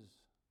these,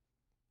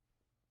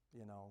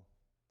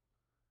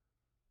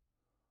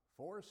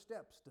 4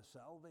 steps to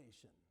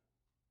salvation.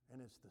 And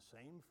it's the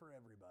same for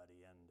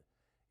everybody. And,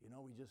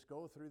 we just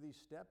go through these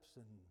steps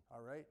and,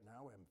 all right,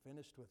 now I'm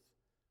finished with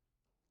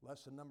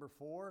lesson number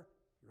 4.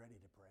 You ready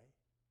to pray?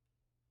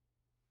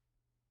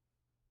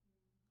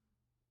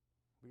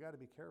 We got to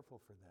be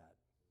careful for that.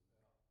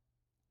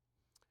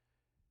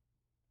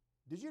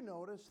 Did you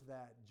notice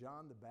that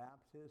John the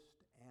Baptist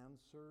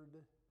answered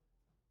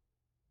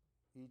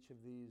each of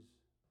these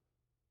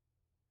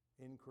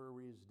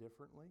inquiries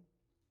differently?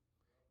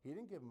 He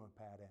didn't give them a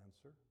pat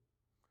answer.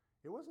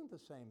 It wasn't the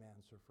same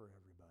answer for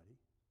everybody.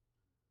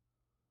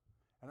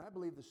 And I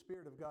believe the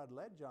Spirit of God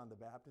led John the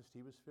Baptist.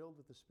 He was filled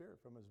with the Spirit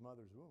from his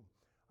mother's womb.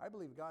 I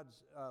believe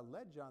God's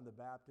led John the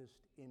Baptist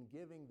in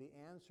giving the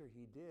answer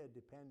he did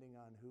depending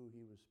on who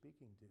he was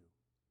speaking to.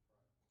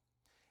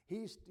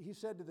 He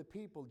said to the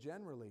people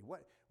generally,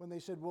 when they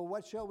said, well,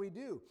 what shall we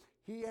do?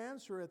 He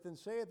answereth and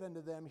saith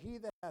unto them, he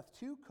that hath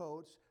 2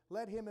 coats,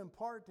 let him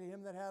impart to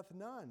him that hath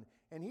none.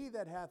 And he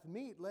that hath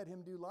meat, let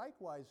him do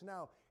likewise.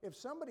 Now, if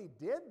somebody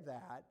did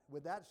that,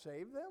 would that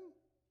save them?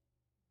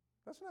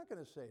 That's not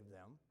going to save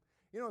them.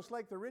 It's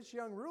like the rich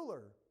young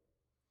ruler.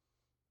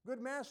 Good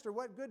master,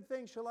 what good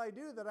thing shall I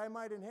do that I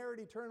might inherit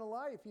eternal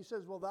life? He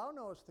says, well, thou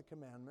knowest the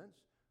commandments.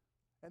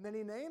 And then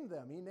he named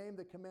them. He named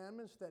the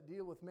commandments that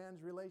deal with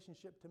man's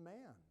relationship to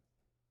man.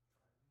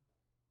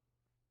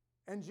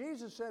 And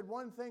Jesus said,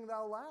 one thing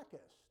thou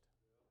lackest.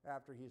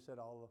 After he said,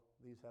 all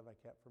these have I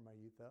kept from my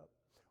youth up.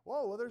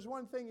 Whoa, well, there's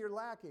one thing you're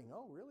lacking.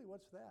 Oh, really?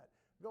 What's that?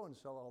 Go and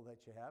sell all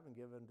that you have and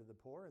give unto the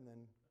poor and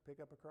then pick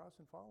up a cross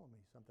and follow me.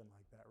 Something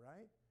like that,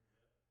 right?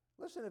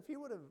 Listen, if he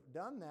would have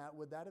done that,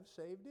 would that have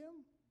saved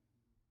him?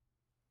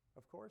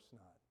 Of course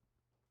not.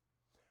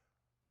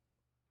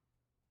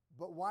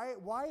 But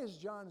why is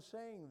John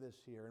saying this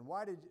here? And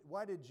why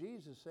did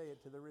Jesus say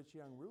it to the rich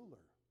young ruler?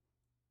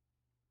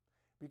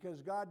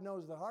 Because God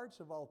knows the hearts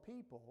of all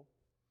people.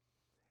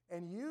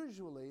 And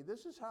usually,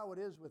 this is how it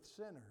is with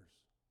sinners.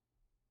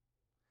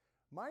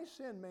 My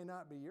sin may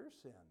not be your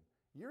sin.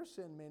 Your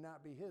sin may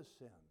not be his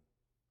sin.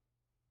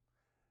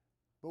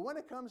 But when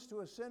it comes to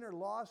a sinner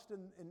lost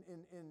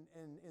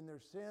in their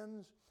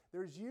sins,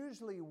 there's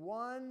usually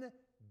one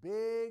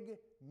big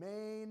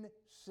main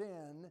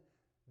sin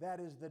that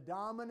is the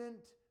dominant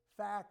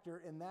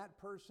factor in that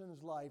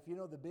person's life. You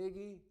know the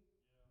biggie?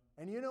 Yeah.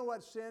 And you know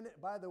what sin,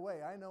 by the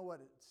way, I know what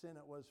sin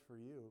it was for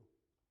you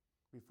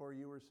before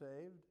you were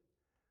saved.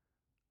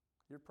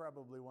 You're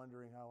probably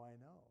wondering how I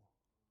know.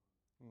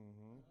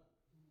 Mm-hmm.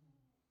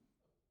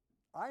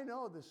 I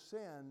know the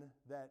sin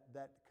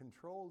that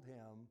controlled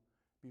him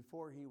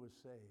before he was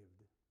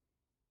saved.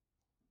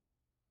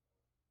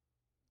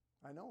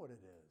 I know what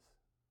it is.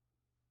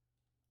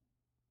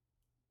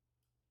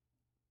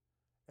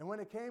 And when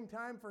it came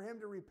time for him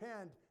to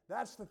repent,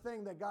 that's the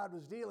thing that God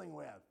was dealing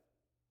with.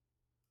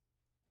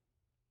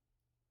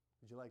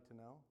 Would you like to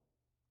know?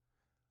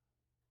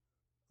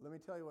 Let me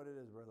tell you what it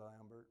is, Brother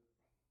Lambert.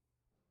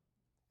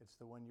 It's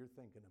the one you're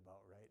thinking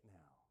about right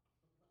now.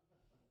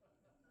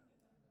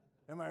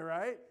 Am I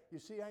right? You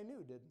see, I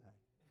knew, didn't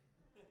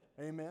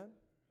I? Amen?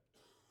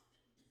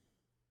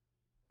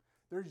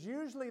 There's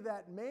usually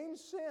that main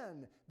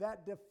sin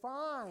that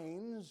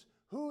defines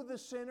who the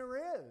sinner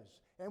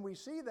is. And we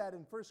see that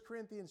in 1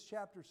 Corinthians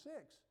chapter 6.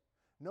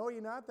 Know ye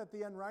not that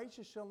the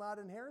unrighteous shall not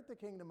inherit the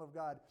kingdom of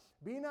God?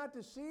 Be not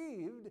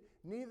deceived,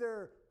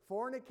 neither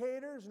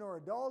fornicators, nor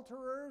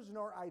adulterers,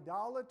 nor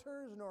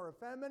idolaters, nor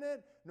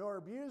effeminate, nor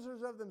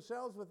abusers of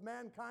themselves with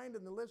mankind,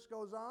 and the list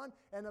goes on.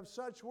 And of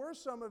such were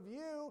some of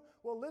you.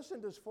 Well,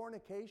 listen, does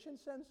fornication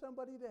send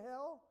somebody to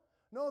hell?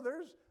 No,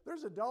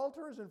 there's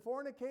adulterers and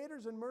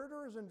fornicators and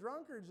murderers and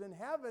drunkards in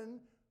heaven.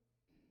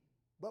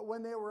 But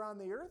when they were on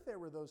the earth, there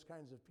were those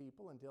kinds of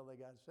people until they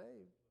got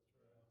saved.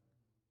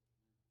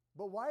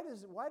 But why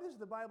does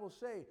the Bible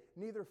say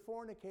neither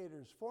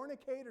fornicators?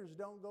 Fornicators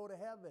don't go to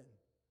heaven.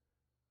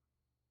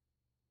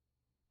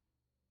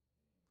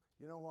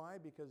 You know why?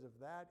 Because if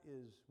that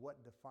is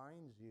what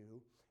defines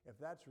you, if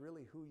that's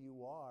really who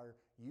you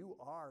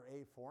are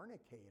a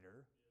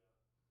fornicator.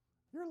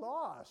 You're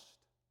lost.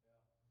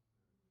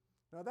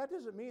 Now that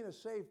doesn't mean a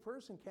saved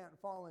person can't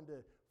fall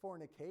into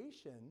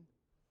fornication.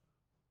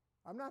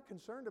 I'm not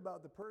concerned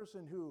about the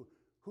person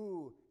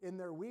who in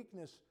their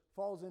weakness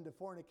falls into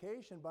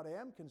fornication, but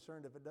I am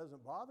concerned if it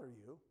doesn't bother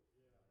you.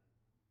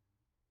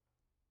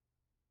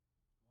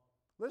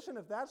 Listen,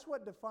 if that's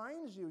what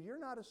defines you, you're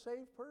not a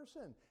saved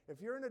person. If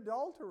you're an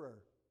adulterer,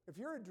 if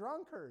you're a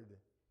drunkard,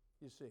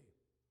 you see.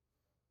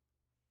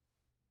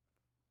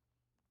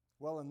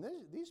 Well, in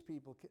these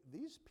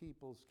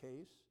people's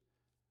case,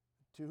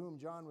 to whom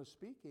John was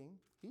speaking,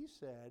 he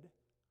said,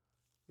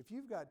 if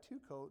you've got 2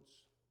 coats,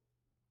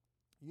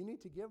 you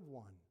need to give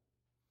one.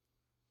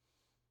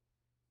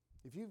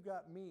 If you've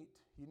got meat,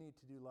 you need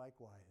to do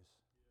likewise.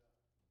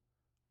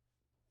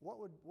 What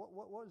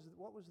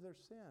was their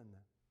sin?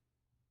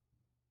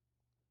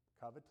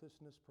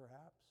 Covetousness,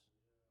 perhaps?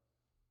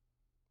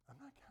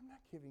 I'm not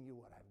giving you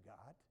what I've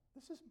got.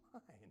 This is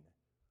mine.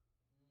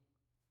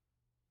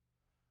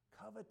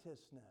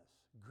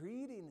 Covetousness,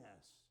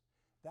 greediness.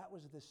 That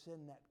was the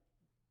sin that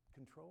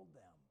controlled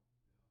them.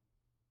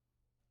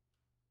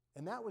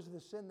 And that was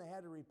the sin they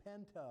had to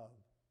repent of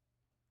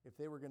if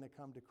they were going to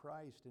come to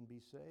Christ and be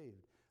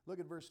saved. Look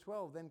at verse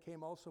 12. Then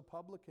came also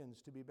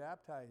publicans to be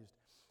baptized,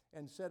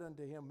 and said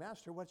unto him,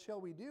 Master, what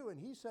shall we do? And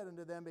he said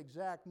unto them,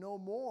 Exact no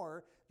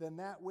more than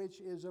that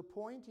which is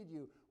appointed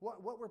you.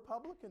 What were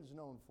publicans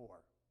known for?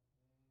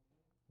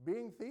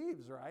 Being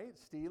thieves, right?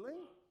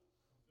 Stealing,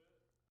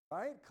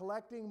 right?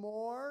 Collecting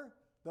more,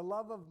 the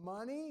love of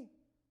money,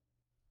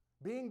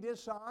 being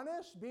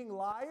dishonest, being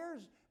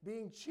liars,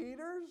 being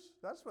cheaters.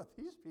 That's what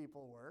these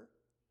people were.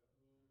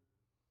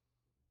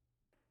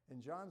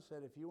 And John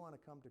said, if you want to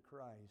come to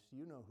Christ,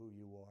 you know who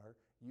you are.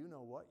 You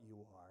know what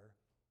you are.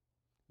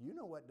 You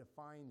know what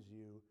defines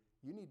you.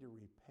 You need to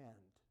repent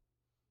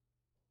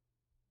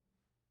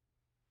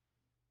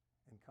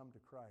and come to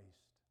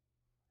Christ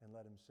and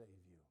let him save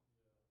you.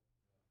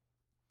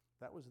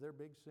 That was their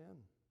big sin.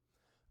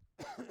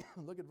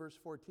 Look at verse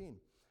 14.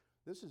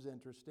 This is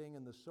interesting.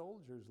 And the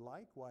soldiers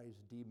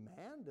likewise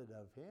demanded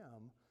of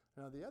him.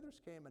 Now the others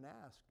came and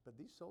asked, but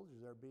these soldiers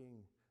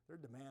they're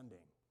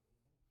demanding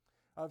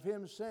of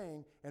him,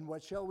 saying, And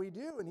what shall we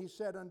do? And he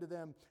said unto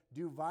them,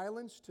 Do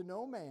violence to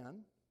no man,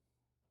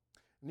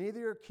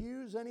 neither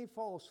accuse any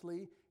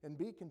falsely, and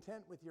be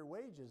content with your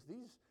wages.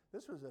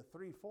 This was a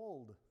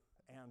threefold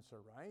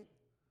answer, right?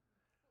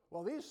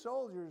 Well, these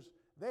soldiers,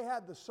 they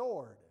had the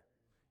sword.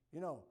 You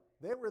know,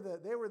 they were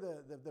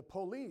the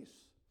police.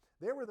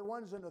 They were the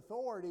ones in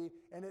authority,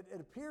 and it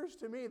appears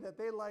to me that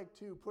they like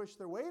to push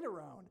their weight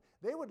around.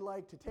 They would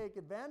like to take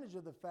advantage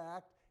of the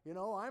fact, you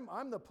know,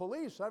 I'm the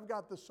police. I've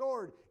got the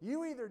sword.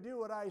 You either do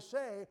what I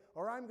say,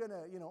 or I'm going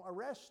to,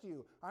 arrest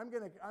you. I'm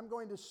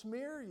going to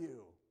smear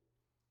you.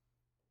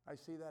 I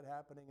see that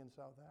happening in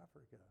South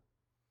Africa.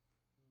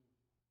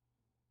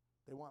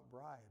 They want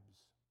bribes.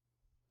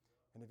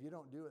 And if you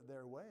don't do it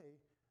their way,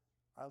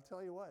 I'll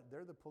tell you what,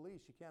 they're the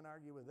police. You can't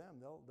argue with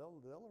them.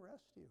 They'll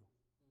arrest you.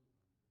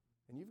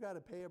 And you've got to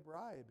pay a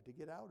bribe to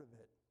get out of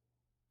it.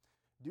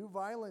 Do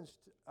violence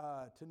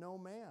to no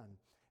man,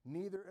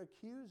 neither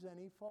accuse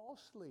any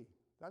falsely.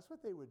 That's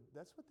what they were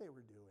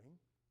doing.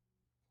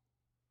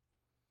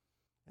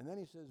 And then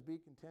he says, be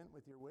content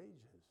with your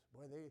wages.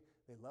 Boy,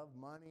 they love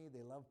money,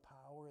 they love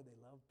power, they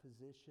love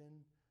position,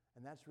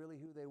 and that's really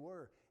who they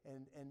were.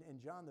 And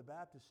John the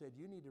Baptist said,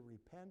 you need to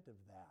repent of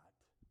that.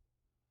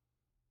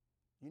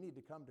 You need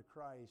to come to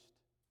Christ,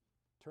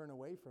 turn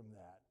away from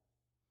that,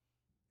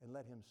 and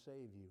let him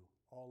save you,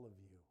 all of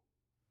you.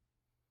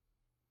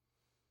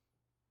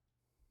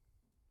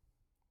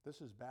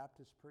 This is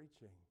Baptist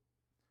preaching.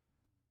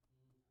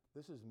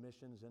 This is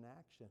missions in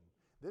action.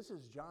 This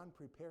is John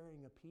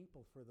preparing a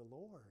people for the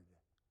Lord.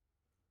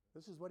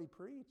 This is what he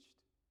preached.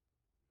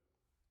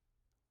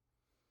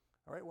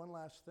 All right, one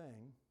last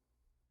thing.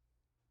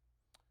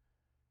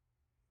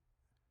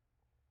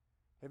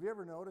 Have you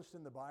ever noticed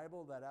in the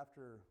Bible that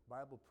after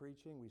Bible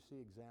preaching we see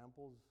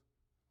examples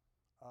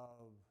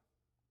of,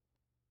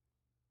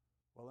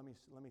 well, let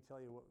me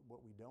tell you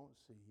what we don't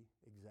see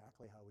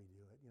exactly how we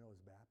do it. You know, as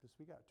Baptists,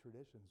 we got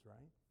traditions,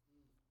 right?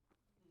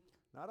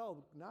 Not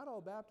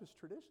all Baptist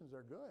traditions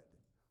are good.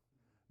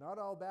 Not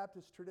all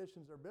Baptist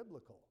traditions are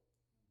biblical.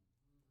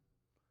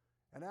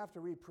 And after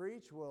we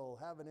preach, we'll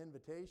have an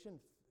invitation,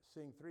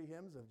 sing 3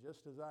 hymns of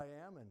Just As I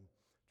Am, and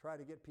try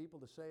to get people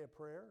to say a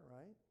prayer,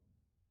 right?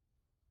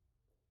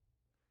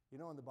 You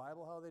know in the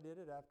Bible how they did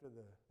it after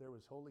there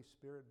was Holy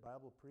Spirit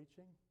Bible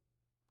preaching?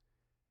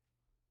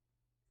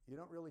 You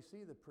don't really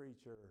see the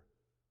preacher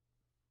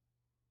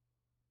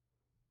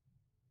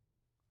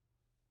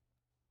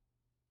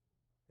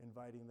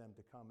inviting them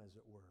to come, as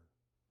it were,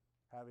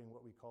 having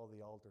what we call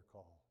the altar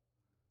call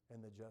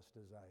and the Just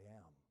As I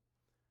Am.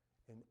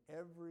 In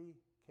every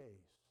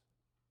case,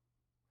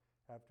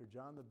 after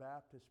John the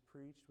Baptist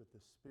preached with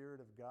the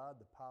Spirit of God,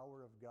 the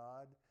power of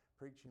God,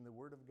 preaching the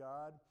Word of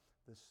God,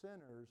 the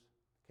sinners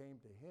came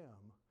to him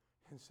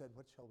and said,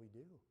 what shall we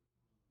do?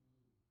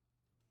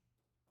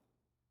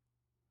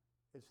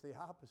 It's the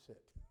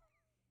opposite.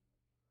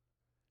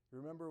 You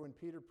remember when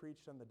Peter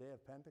preached on the day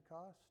of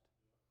Pentecost?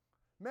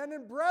 Men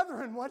and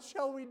brethren, what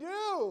shall we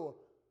do?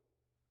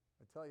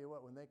 I tell you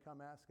what, when they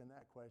come asking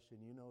that question,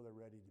 you know they're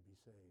ready to be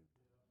saved.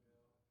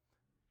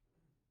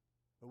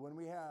 But when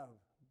we have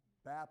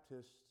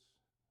Baptists,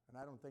 and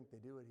I don't think they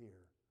do it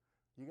here,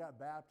 you got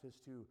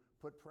Baptists who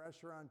put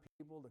pressure on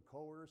people, to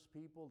coerce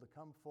people to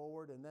come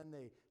forward, and then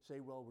they say,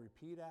 well,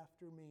 repeat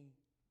after me.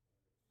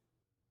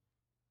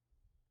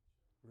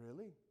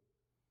 Really?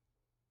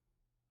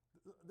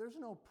 There's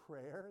no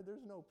prayer.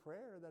 There's no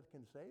prayer that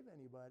can save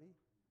anybody.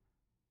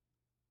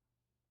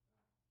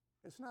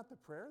 It's not the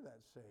prayer that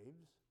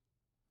saves.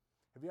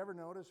 Have you ever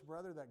noticed,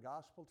 brother, that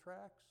gospel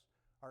tracts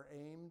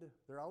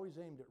they're always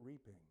aimed at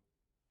reaping.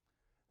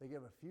 They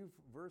give a few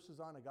verses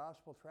on a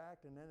gospel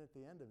tract, and then at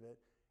the end of it,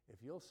 if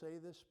you'll say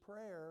this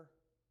prayer,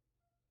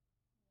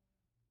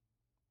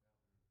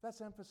 that's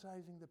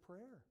emphasizing the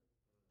prayer.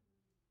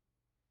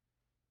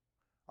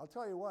 I'll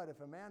tell you what,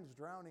 if a man's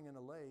drowning in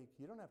a lake,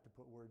 you don't have to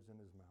put words in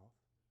his mouth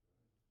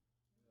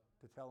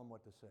to tell him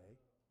what to say.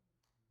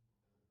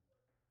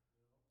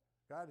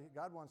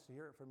 God wants to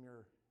hear it from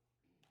your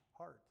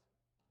heart,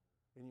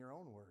 in your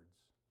own words.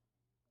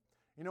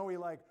 You know, we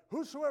like,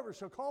 whosoever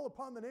shall call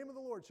upon the name of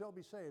the Lord shall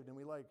be saved. And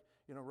we like,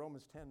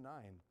 Romans 10:9.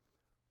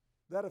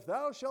 That if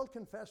thou shalt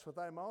confess with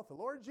thy mouth the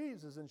Lord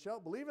Jesus, and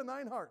shalt believe in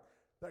thine heart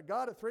that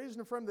God hath raised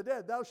him from the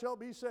dead, thou shalt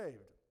be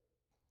saved.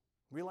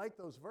 We like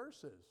those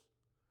verses.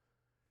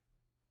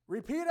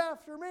 Repeat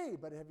after me.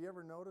 But have you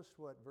ever noticed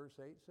what verse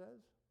 8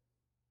 says?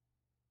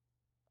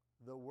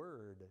 The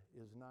word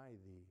is nigh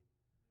thee,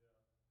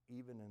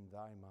 even in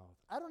thy mouth.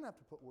 I don't have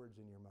to put words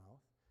in your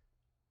mouth.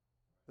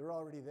 They're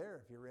already there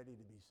if you're ready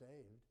to be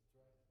saved.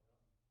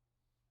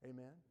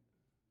 Amen?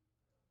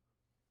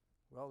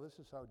 Well, this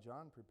is how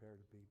John prepared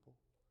a people,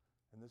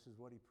 and this is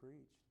what he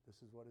preached. This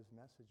is what his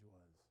message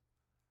was.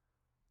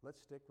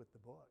 Let's stick with the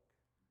book,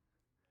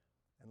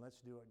 and let's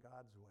do it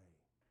God's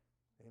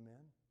way. Amen?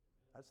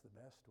 That's the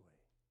best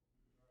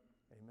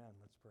way. Amen.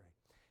 Let's pray.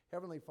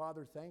 Heavenly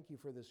Father, thank you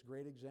for this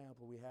great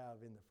example we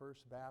have in the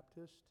First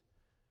Baptist,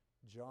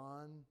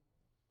 John.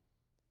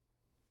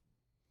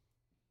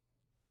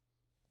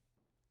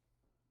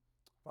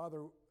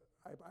 Father,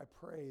 I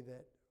pray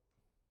that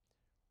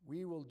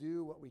we will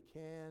do what we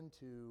can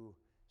to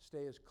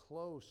stay as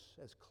close,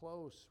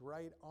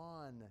 right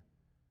on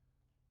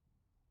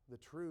the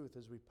truth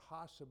as we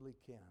possibly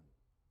can.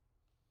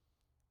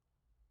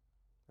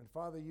 And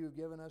Father, you've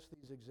given us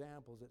these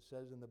examples, it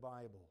says in the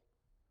Bible.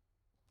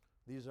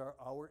 These are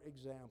our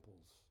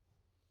examples.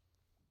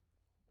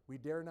 We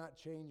dare not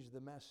change the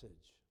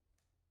message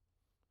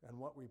and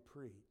what we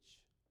preach.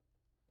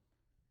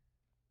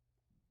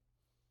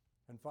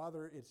 And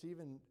Father, it's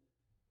even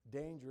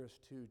dangerous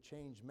to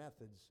change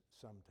methods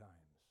sometimes.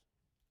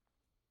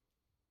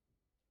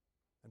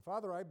 And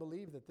Father, I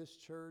believe that this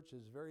church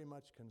is very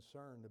much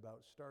concerned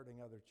about starting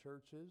other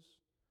churches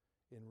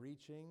in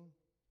reaching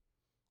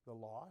the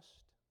lost.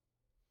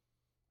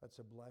 That's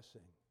a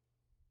blessing.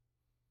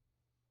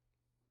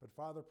 But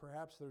Father,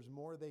 perhaps there's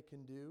more they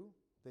can do.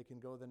 They can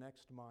go the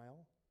next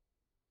mile.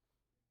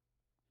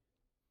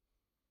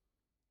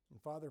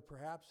 And Father,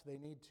 perhaps they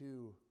need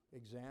to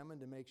examine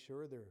to make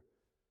sure they're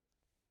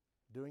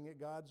doing it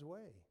God's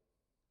way.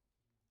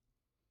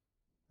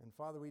 And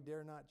Father, we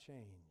dare not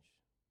change.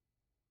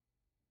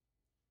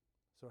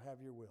 So have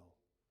your will.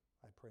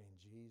 I pray in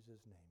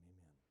Jesus' name, amen.